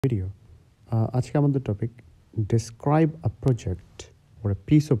video. আজকে আমাদের topic describe a project or a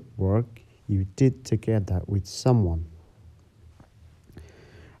piece of work you did together with someone.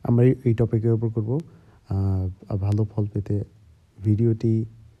 আমরা এই টপিকের উপর করব। ভালো ফল পেতে ভিডিওটি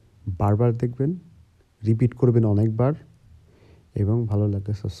বারবার দেখবেন, রিপিট করবেন অনেকবার এবং ভালো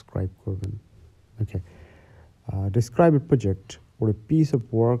লাগলে সাবস্ক্রাইব করবেন। ওকে, describe a project or a piece of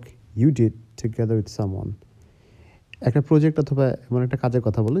work you did together with someone. একটা প্রজেক্ট অথবা এমন একটা কাজের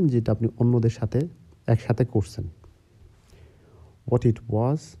কথা বলেন যেটা আপনি অন্যদের সাথে একসাথে করছেন। What it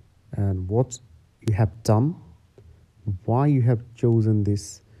was and what you have done, why you have chosen these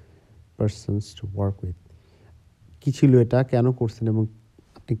persons to work with. কি ছিল এটা, কেন করছেন এবং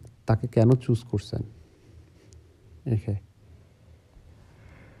আপনি তাকে কেন চুজ করছেন। Okay.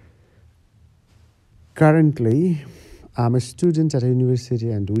 Currently, I'm a student at a university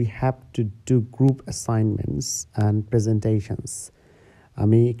and we have to do group assignments and presentations.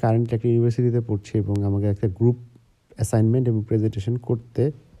 আমি কারেন্টলি একটা ইউনিভার্সিটিতে পড়ছি এবং আমাকে একটা গ্রুপ অ্যাসাইনমেন্ট এবং প্রেজেন্টেশন করতে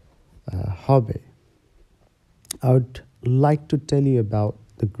হবে। I would like to tell you about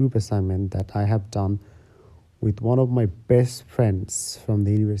the group assignment that I have done with one of my best friends from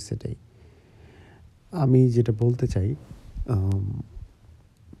the university. আমি যেটা বলতে চাই,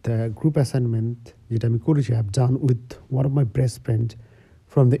 the group assignment যেটা আমি করেছি I have done with one of my best friends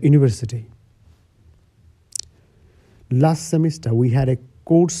from the university. Last semester we had a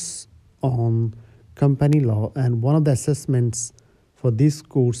course on company law and one of the assessments for this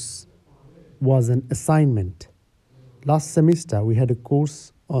course was an assignment. Last semester we had a course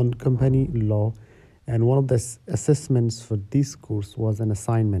on company law and one of the assessments for this course was an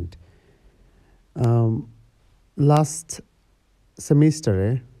assignment. Last semester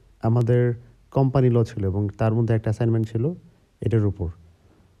আমাদের company ল ছিল এবং তার মধ্যে একটা assignment ছিল এটার উপর।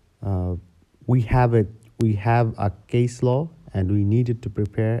 we have a case law and we needed to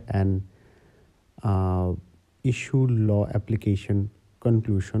prepare an issue law application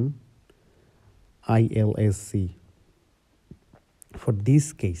conclusion, ILSC. For this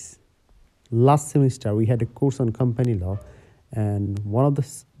case, last semester we had a course on company law and one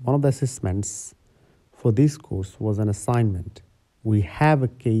of the assessments for this course was an assignment. We have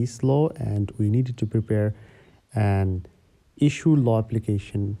a case law and we needed to prepare an issue law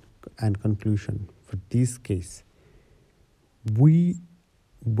application and conclusion for this case.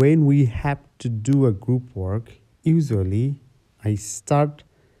 When we have to do a group work, usually I start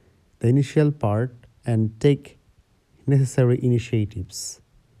the initial part and take necessary initiatives.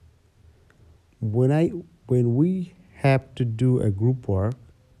 When we have to do a group work,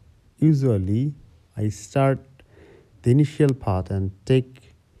 usually I start the initial part and take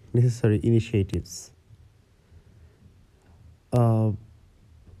necessary initiatives.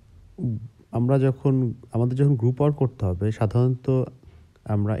 আমাদের যখন group work করতে হবে সাধারণত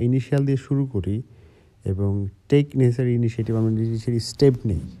আমরা initial দিয়ে শুরু করি এবং টেক নেসেসারি ইনিশিয়েটিভ আমরা নেসেসারি স্টেপ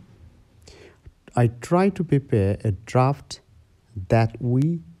নেই। I try to prepare a draft that we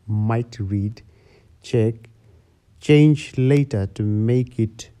might read, check, change later to make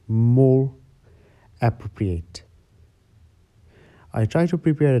it more appropriate. I try to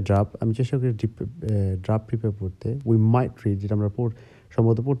prepare a draft. আমি চেষ্টা করি ড্রাফট প্রিপেয়ার করতে। We might read, যেটা আমরা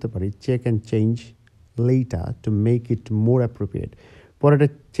সম্ভবত পড়তে পারি, check and change later to make it more appropriate. পরে এটা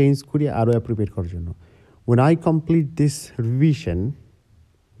চেঞ্জ করি আরও অ্যাপ্রোপ্রিয়েট করার জন্য। When I complete this revision,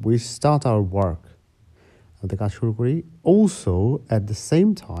 we start our work. আমাদের কাজ শুরু করি। Also, at the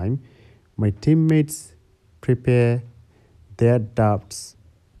same time, my teammates prepare their drafts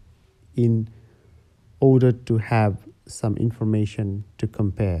in order to have some information to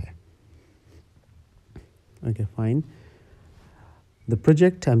compare. Okay, fine. The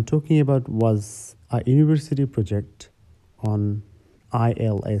project I'm talking about was a university project on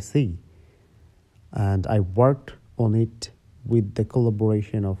ILSC, and I worked on it with the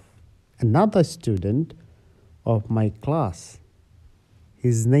collaboration of another student of my class.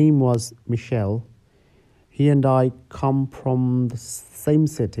 His name was Michel. He and I come from the same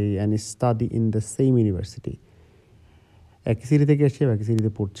city and study in the same university. একই city থেকে এসেছি, একই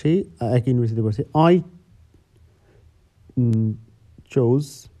সিটিতে পড়ছি, একই ইউনিভার্সিটিতে পড়ছি। I chose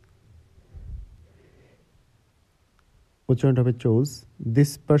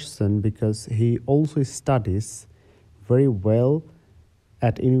this person because he also studies very well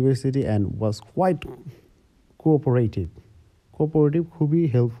at university and was quite cooperative. খুবই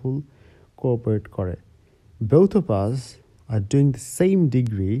helpful, cooperate করে। Both of us are doing the same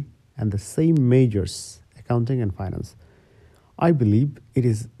degree and the same majors, accounting and finance. I believe it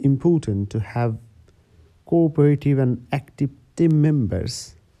is important to have cooperative and active team members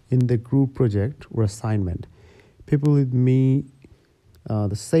in the group project or assignment. People with me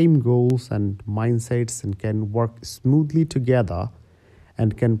the same goals and mindsets and can work smoothly together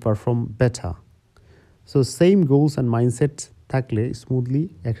and can perform better. So same goals and mindset থাকলে smoothly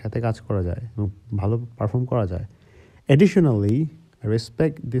একসাথে কাজ করা যায় এবং ভালো perform করা যায়. Additionally, I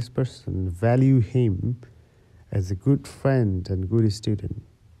respect this person, value him as a good friend and good student.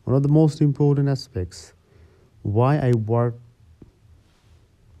 One of the most important aspects why I work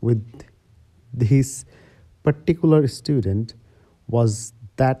with this particular student was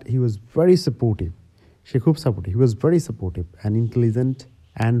that he was very supportive. She খুব supportive. He was very supportive and intelligent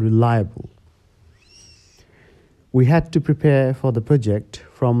and reliable. We had to prepare for the project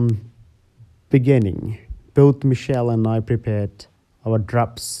from beginning. Both Michelle and I prepared our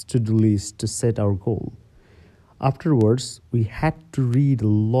drafts to-do list to set our goal. Afterwards, we had to read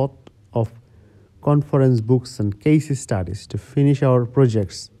a lot of conference books and case studies to finish our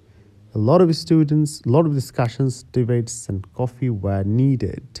projects. A lot of students, a lot of discussions, debates, and coffee were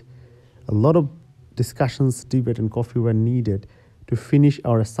needed. A lot of discussions, debate, and coffee were needed to finish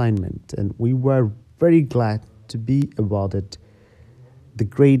our assignment, and we were very glad to be awarded the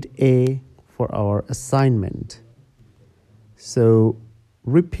grade A for our assignment. So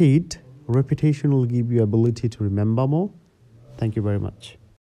repetition will give you ability to remember more. Thank you very much.